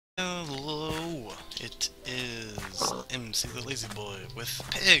MC the Lazy Boy with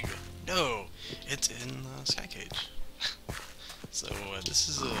Pig. No, it's in Skycage. So this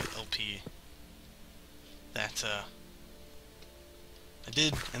is a LP that I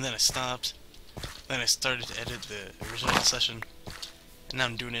did, and then I stopped. Then I started to edit the original session, and now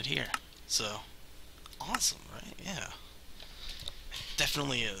I'm doing it here. So awesome, right? Yeah,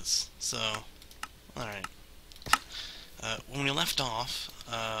 definitely is. So all right. When we left off,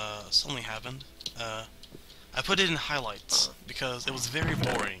 something happened. I put it in highlights because it was very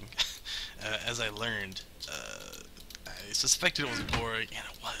boring, as I learned. I suspected it was boring, and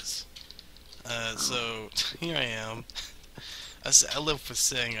it was. So here I am. I left with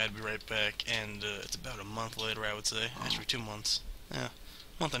saying I'd be right back, and it's about a month later, I would say. Actually, 2 months. Yeah,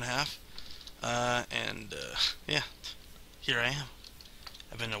 month and a half. Yeah, here I am.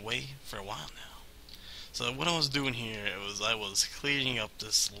 I've been away for a while now. So what I was doing here was I was cleaning up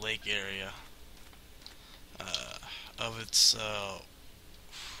this lake area of its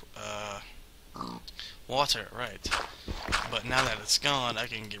water, right? But now that it's gone, I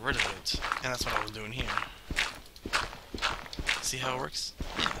can get rid of it, and that's what I was doing here. See how it works?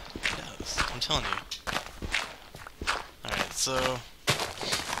 Yeah, it does. I'm telling you. Alright, so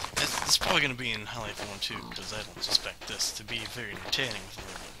it's probably going to be in Highlight 1 too, because I don't suspect this to be very entertaining with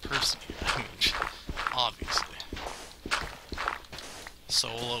only one person here. I mean, obviously.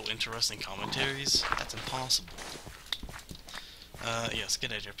 Solo interesting commentaries? That's impossible. Yes,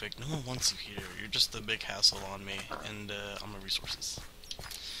 get out of here, Pig. No one wants you here. You're just a big hassle on me and on my resources.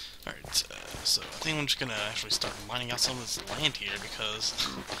 Alright, so I think I'm just gonna actually start mining out some of this land here because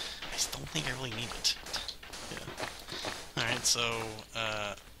I just don't think I really need it. Yeah. Alright, so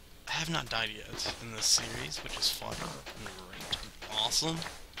I have not died yet in this series, which is fun and great and awesome.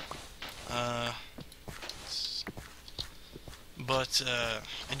 But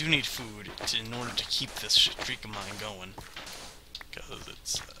I do need food in order to keep this streak of mine going, because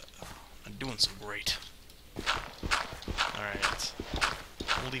it's not doing so great. Alright,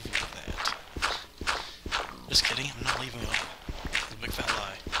 we'll leave it at that. Just kidding, I'm not leaving it all. It's a big fat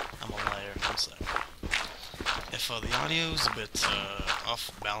lie. I'm a liar, I'm sorry. If the audio's a bit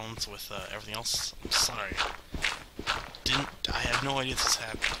off balance with everything else, I'm sorry. I have no idea this is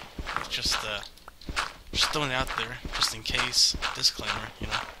happening. It's just throwing it out there, just in case. Disclaimer, you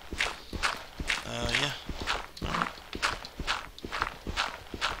know. Yeah. Alright.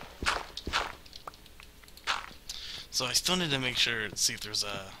 So I still need to make sure to see if there's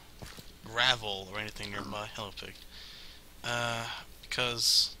gravel or anything nearby. Hello, Pig.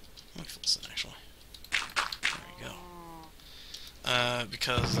 Because let me fix it actually. There we go.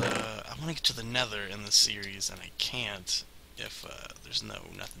 Because I want to get to the Nether in this series, and I can't if there's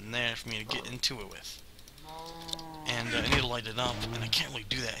nothing there for me to get into it with. And I need to light it up, and I can't really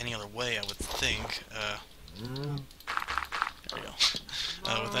do that any other way, I would think. There we go.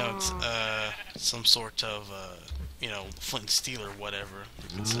 Without some sort of, you know, flint and steel or whatever,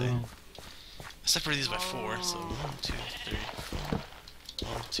 you could say. I separated these by 4, so 1, 2, 3, 4.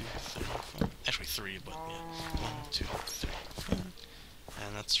 1, 2, 3, 4. Actually 3, but yeah. 1, 2, 3, 4.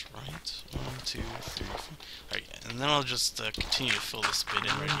 And that's right. 1, 2, 3, 4. Alright, and then I'll just continue to fill this bit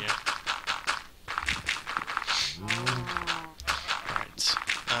in right here. Alright.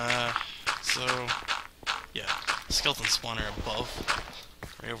 So yeah, skeleton spawner above.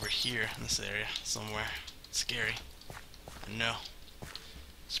 Right over here in this area somewhere. It's scary. I know.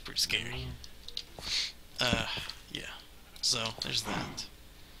 It's pretty scary. Yeah. So there's that.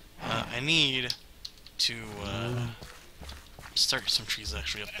 I need to start some trees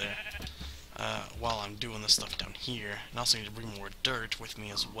actually up there while I'm doing this stuff down here. And also need to bring more dirt with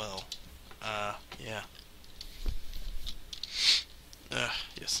me as well. Yeah.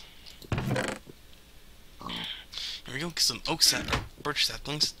 Yes. Here we go, get some birch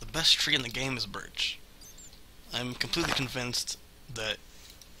saplings. The best tree in the game is birch. I'm completely convinced that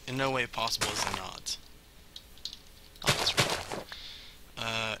in no way possible is it not. Oh, that's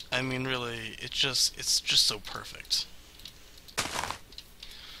right. I mean, really, it's just so perfect.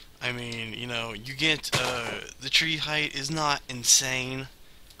 I mean, you know, you get, the tree height is not insane.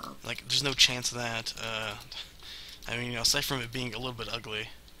 Like, there's no chance of that. I mean, you know, aside from it being a little bit ugly,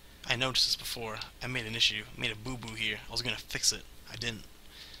 I noticed this before. I made an issue, made a boo-boo here. I was gonna fix it. I didn't.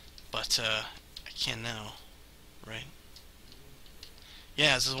 But, I can now. Right?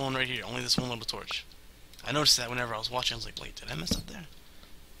 Yeah, this is one right here. Only this one little torch. I noticed that whenever I was watching, I was like, wait, did I mess up there? I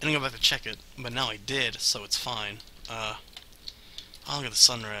didn't go back to check it, but now I did, so it's fine. Oh, look at the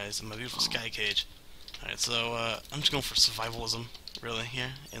sunrise and my beautiful sky cage. Alright, so, I'm just going for survivalism, really,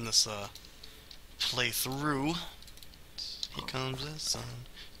 here, in this, playthrough. Here comes the sun.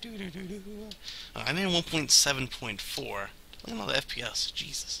 I made 1.7.4. Look at all the FPS.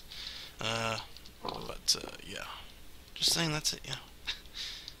 Jesus. Yeah. Just saying that's it, yeah.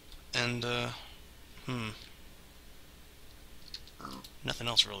 And, nothing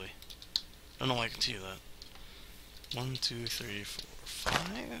else really. I don't know why I can tell you that. 1, 2, 3, 4,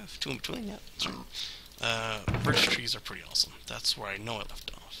 5. 2 in between, yeah, that's right. Birch trees are pretty awesome. That's where I know I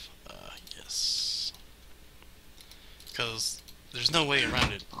left off. Yes. Because there's no way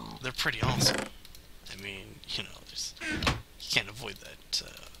around it. They're pretty awesome. I mean, you know, you can't avoid that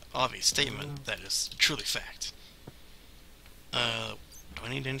obvious statement that is truly fact. Do I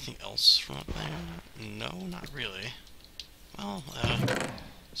need anything else from up there? No, not really. Well,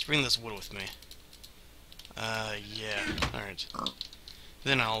 let's bring this wood with me. Yeah, alright.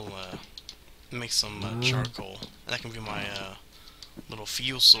 Then I'll, make some, charcoal. That can be my, little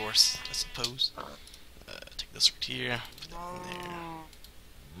fuel source, I suppose. Take this right here, put that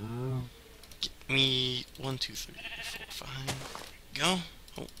in there. Get me 1, 2, 3, 4, 5. Go.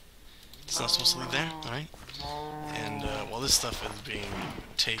 Oh, it's not supposed to leave there, alright. And, while this stuff is being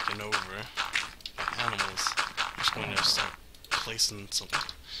taken over by animals, I'm just going to start placing some,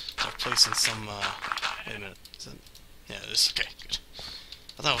 wait a minute, is it? Yeah, this, okay, good.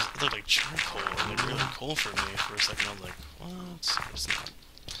 I thought it looked like charcoal, and like really cool for me for a second. I was like, what? It's not.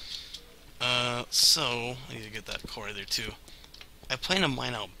 So, I need to get that core there too. I plan to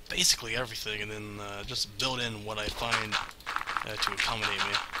mine out basically everything, and then, just build in what I find, to accommodate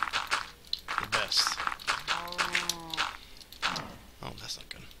me the best. Oh, that's not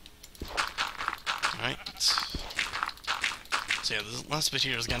good. Alright. So yeah, this last bit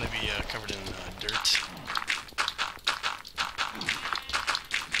here is gonna be, covered in, dirt.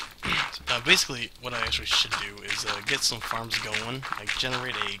 Basically, what I actually should do is get some farms going, like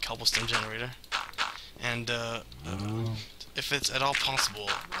generate a cobblestone generator, and if it's at all possible,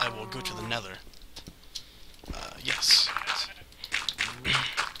 I will go to the nether. Yes.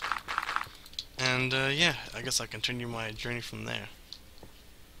 And yeah, I guess I'll continue my journey from there.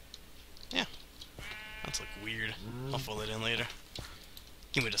 Yeah. That's like weird. I'll fill that in later.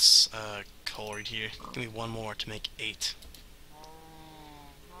 Give me this coal right here. Give me one more to make 8.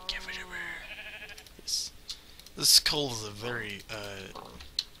 Yes. This coal is a very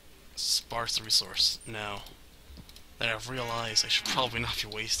sparse resource now that I've realized I should probably not be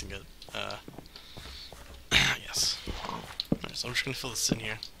wasting it. Yes. Alright, so I'm just gonna fill this in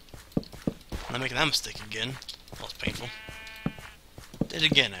here. I'm not making that mistake again. That was painful. Did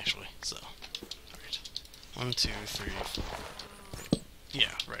it again, actually, so. Alright. 1, 2, 3, 4.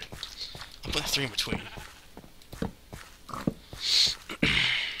 Yeah, right. I'm putting 3 in between.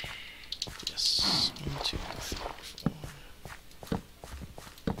 Yes. 1, 2, 3, 4.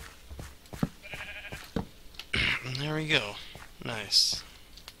 And there we go. Nice.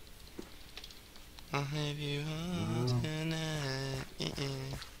 I'll have you all tonight.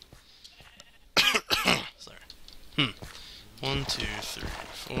 Sorry. 1, 2, 3,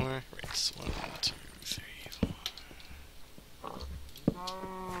 4. Right. 1, 2, 3, 4.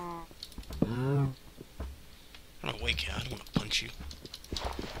 I'm gonna wake you. I don't want to punch you.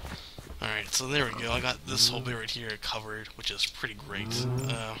 Alright, so there we go. I got this whole bit right here covered, which is pretty great.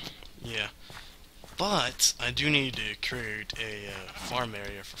 Yeah. But I do need to create a farm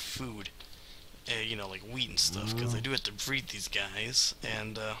area for food. You know, like wheat and stuff, because I do have to breed these guys,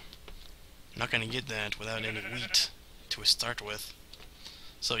 and I'm not gonna get that without any wheat to start with.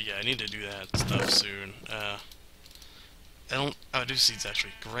 So yeah, I need to do that stuff soon. Oh, do seeds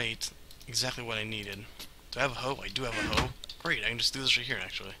actually. Great. Exactly what I needed. Do I have a hoe? I do have a hoe. Great, I can just do this right here,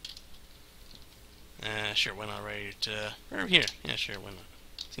 actually. Sure, why not right over here? Yeah, sure, why not?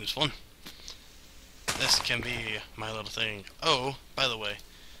 Seems fun. This can be my little thing. Oh, by the way,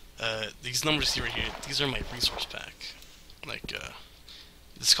 these numbers here right here, these are my resource pack. Like,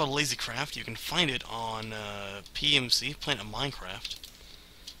 this is called Lazy Craft. You can find it on, PMC, Planet Minecraft.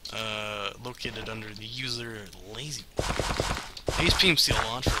 Located under the user Lazy. I use PMC a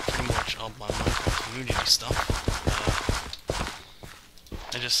lot for pretty much all my Minecraft community stuff.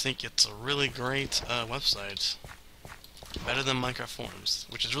 I just think it's a really great website. Better than Minecraft forums,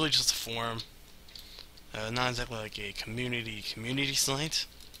 which is really just a forum. Not exactly like a community site.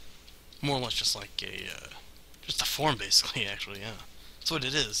 More or less just like a just a forum, basically. Actually, yeah, that's what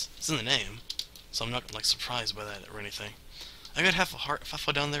it is. It's in the name, so I'm not like surprised by that or anything. I got half a heart. If I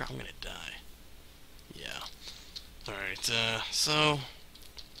fall down there, I'm gonna die. Yeah. All right. So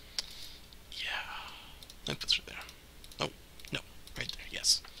yeah, let me put this right there. Oh no, right there.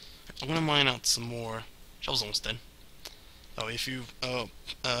 Yes. I'm gonna mine out some more. Shovel's almost dead. Oh, if you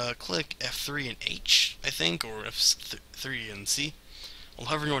click F3 and H, I think, or F3 and C,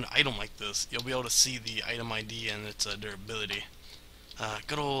 whenever you're an item like this, you'll be able to see the item ID and its durability.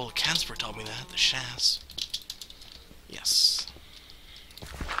 Good old Casper taught me that, the shafts. Yes.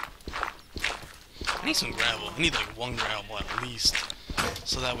 I need some gravel. I need like 1 gravel at least,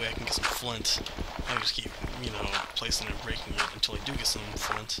 so that way I can get some flint. I just keep, you know, placing and breaking it until I do get some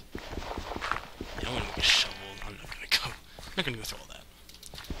flint. Yeah, I'm gonna make a shovel. I'm not gonna go through all that.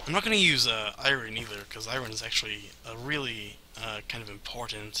 I'm not gonna use iron either, because iron is actually a really kind of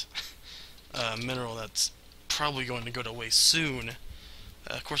important mineral that's probably going to go to waste soon.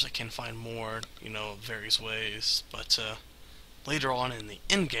 Of course, I can find more, you know, various ways, but later on in the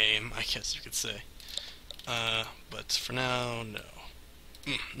end game, I guess you could say. But for now, no.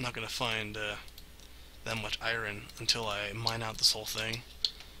 I'm not gonna find that much iron until I mine out this whole thing,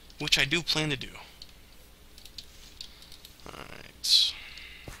 which I do plan to do. Alright.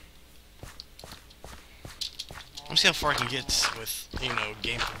 Let's see how far I can get with, you know,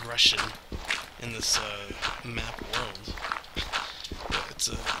 game progression in this map world. It's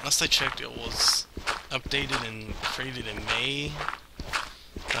last I checked, it was updated and created in May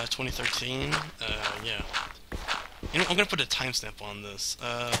 2013. Yeah. You know, I'm gonna put a timestamp on this.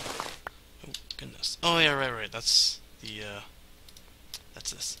 Oh goodness. Oh yeah, right. That's the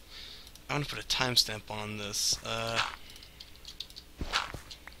that's this. I'm gonna put a timestamp on this.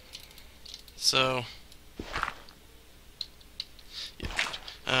 So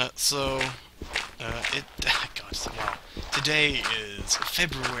yeah. God, wow. Today is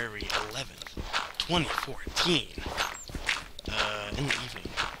February 11th, 2014. In the evening.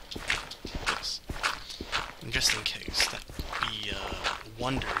 Yes. And just in case that be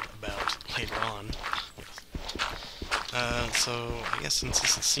wondered about later on. So I guess since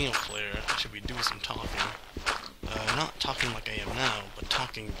this is single player, I should be doing some talking. Not talking like I am now, but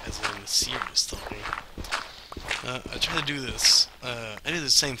talking as in serious talking. I tried to do this. I did the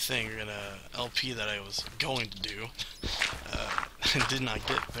same thing in a LP that I was going to do. Did not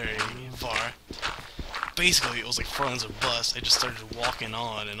get very far. Basically, it was like far ends of bus. I just started walking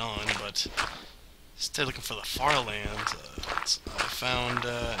on, but instead of looking for the far lands, I found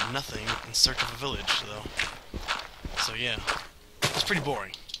nothing in search of a village, though. So yeah, it's pretty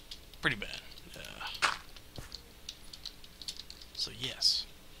boring. Pretty bad. So yes.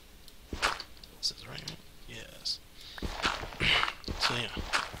 This is right? Yes. So yeah.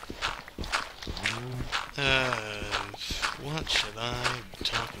 What should I be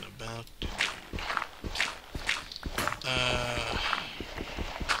talking about today?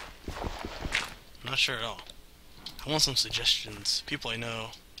 Not sure at all. I want some suggestions. People I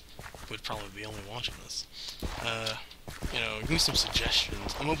know would probably be only watching this. You know, give me some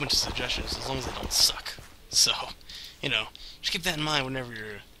suggestions. I'm open to suggestions as long as they don't suck. So, you know, just keep that in mind whenever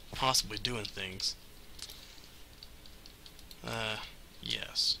you're possibly doing things.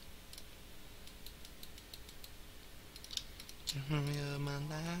 Yes. My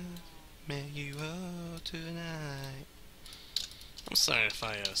life, may you all tonight. I'm sorry if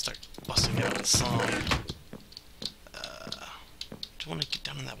I start busting out the song. Just want to get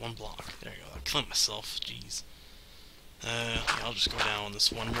down on that one block. There you go. I'm killing myself. Jeez. Yeah, I'll just go down on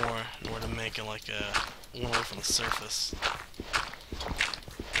this one more in order to make it like one away from the surface.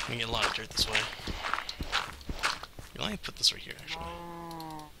 I'm gonna get a lot of dirt this way. Let me put this right here, actually.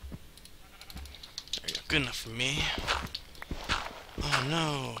 There you go. Good enough for me. Oh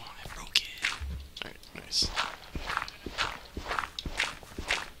no, I broke it. Alright, nice.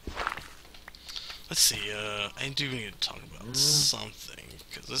 Let's see, I do need to talk about something,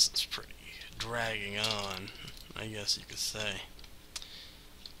 because this is pretty dragging on, I guess you could say.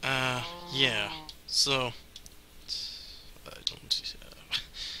 Yeah, so,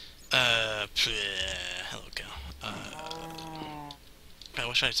 hello cow.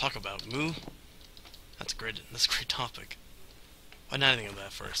 What should I talk about? Moo? That's a great topic. Why not think of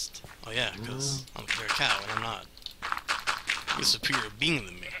that first? Oh yeah, because I'm a cow and I'm not. You're a superior being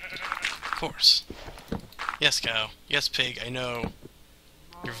than me. Of course. Yes, cow. Yes, pig. I know.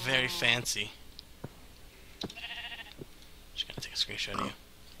 You're very fancy. Just gonna take a screenshot of you.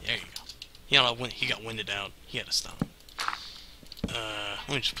 There you go. He got winded out. He had to stop. Let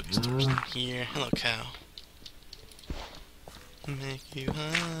me just put these doors in here. Hello, cow. Make you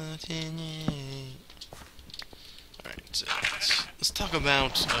hot in it. Alright, let's talk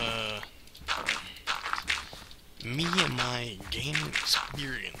about, me and my gaming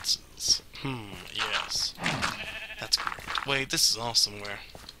experiences. Yes. That's great. Wait, this is off somewhere.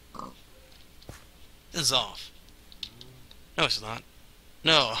 This is off. No, it's not.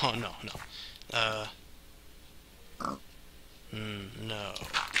 No, oh, no. No.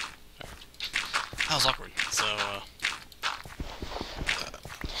 Alright. That was awkward, so,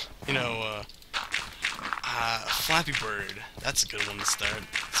 you know, Flappy Bird. That's a good one to start.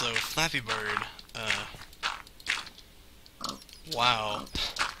 So Flappy Bird. Wow.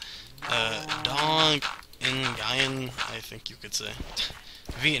 Dong Nguyen, I think you could say.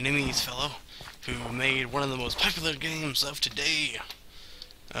 Vietnamese fellow who made one of the most popular games of today.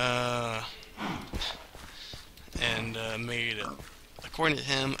 And made, according to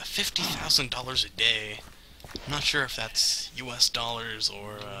him, $50,000 a day. I'm not sure if that's US dollars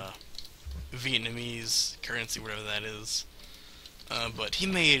or Vietnamese currency, whatever that is. But he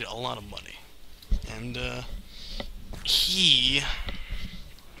made a lot of money. And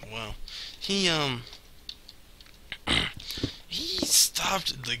well, he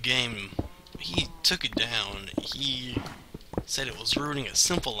stopped the game. He took it down. He said it was ruining a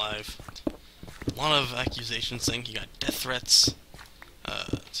simple life. A lot of accusations saying he got death threats.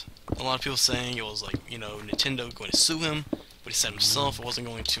 A lot of people saying it was like, you know, Nintendo going to sue him, but he said himself it wasn't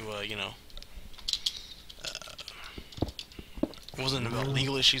going to, you know, it wasn't about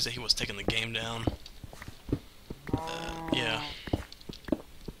legal issues that he was taking the game down. Yeah.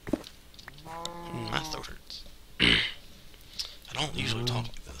 My throat hurts. I don't usually talk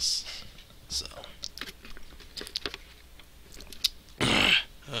like this, so.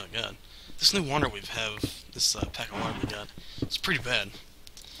 Oh god. This new water we have, this pack of water we got, it's pretty bad.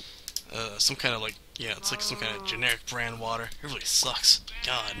 Some kind of like, yeah, it's like some kind of generic brand water. It really sucks.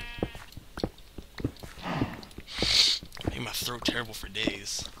 God. Made my throat terrible for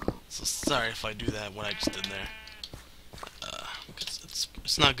days. So sorry if I do that, what I just did there.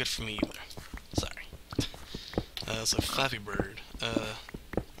 It's not good for me either. Sorry. So Flappy Bird.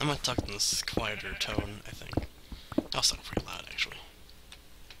 I'm gonna talk in this quieter tone, I think. I'll sound pretty loud, actually.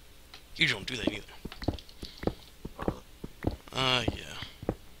 You don't do that either. Yeah.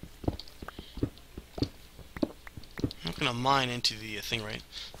 I'm gonna mine into the thing, right?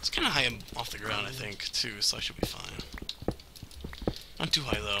 It's kinda high off the ground, I think, too, so I should be fine. Not too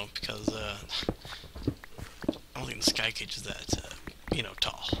high, though, because, I don't think the Skycage is that, you know,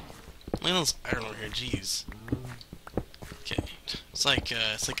 tall. Look at this iron over here, jeez. Okay. It's like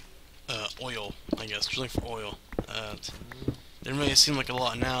oil, I guess, drilling for oil. It may seem like a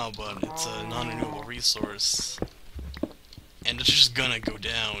lot now, but it's a non-renewable resource. And it's just gonna go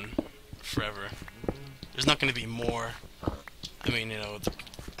down forever. There's not gonna be more. I mean, you know,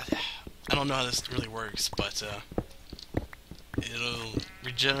 I don't know how this really works, but it'll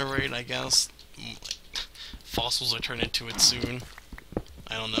regenerate, I guess. Like, fossils will turn into it soon.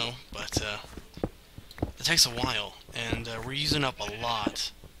 I don't know, but it takes a while, and we're using up a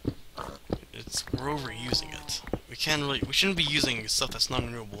lot. We're overusing it. We shouldn't be using stuff that's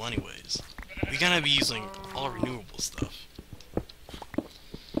non-renewable anyways. We gotta be using all renewable stuff.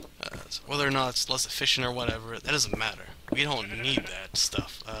 Whether or not it's less efficient or whatever, that doesn't matter. We don't need that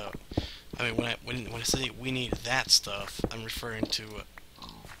stuff. I mean, when I say we need that stuff, I'm referring to. What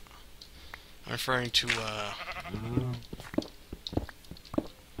am I referring to?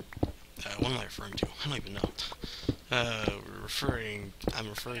 I don't even know. I'm referring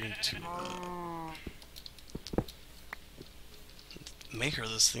to maker of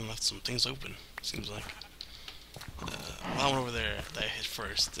this thing left some things open. Seems like. Well, one over there that I hit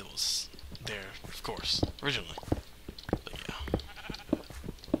first, it was there, of course, originally. But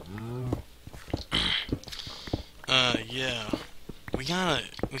yeah. Yeah.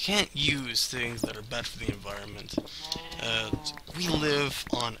 We can't use things that are bad for the environment. We live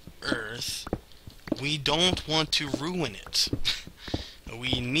on Earth. We don't want to ruin it.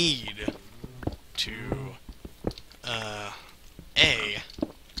 We need to,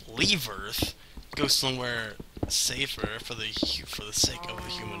 leave Earth, go somewhere safer for the sake of the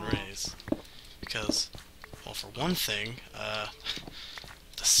human race. Because, well, for one thing,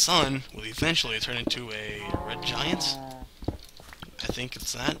 the sun will eventually turn into a red giant. I think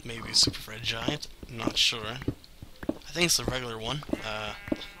it's that, maybe a super red giant. I'm not sure. I think it's the regular one.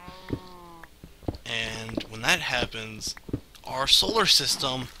 And when that happens, our solar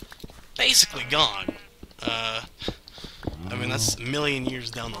system basically gone. I mean, that's a million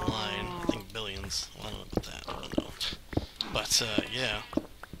years down the line. I think billions. Well, I don't know about that. I don't know. But, yeah.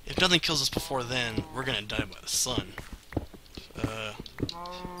 If nothing kills us before then, we're gonna die by the sun. Yeah.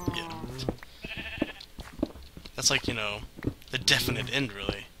 That's like, you know, the definite end,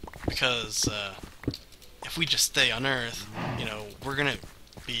 really. Because, if we just stay on Earth, you know, we're gonna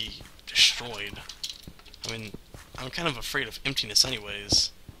be destroyed. I mean, I'm kind of afraid of emptiness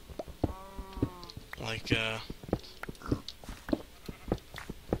anyways. Like,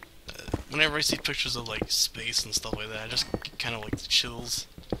 whenever I see pictures of, like, space and stuff like that, I just kind of, like, chills.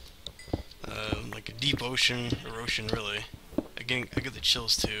 Like a deep ocean, or ocean, really. I get the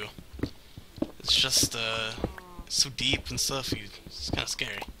chills too. It's just it's so deep and stuff. It's kind of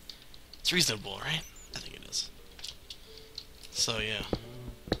scary. It's reasonable, right? I think it is. So yeah.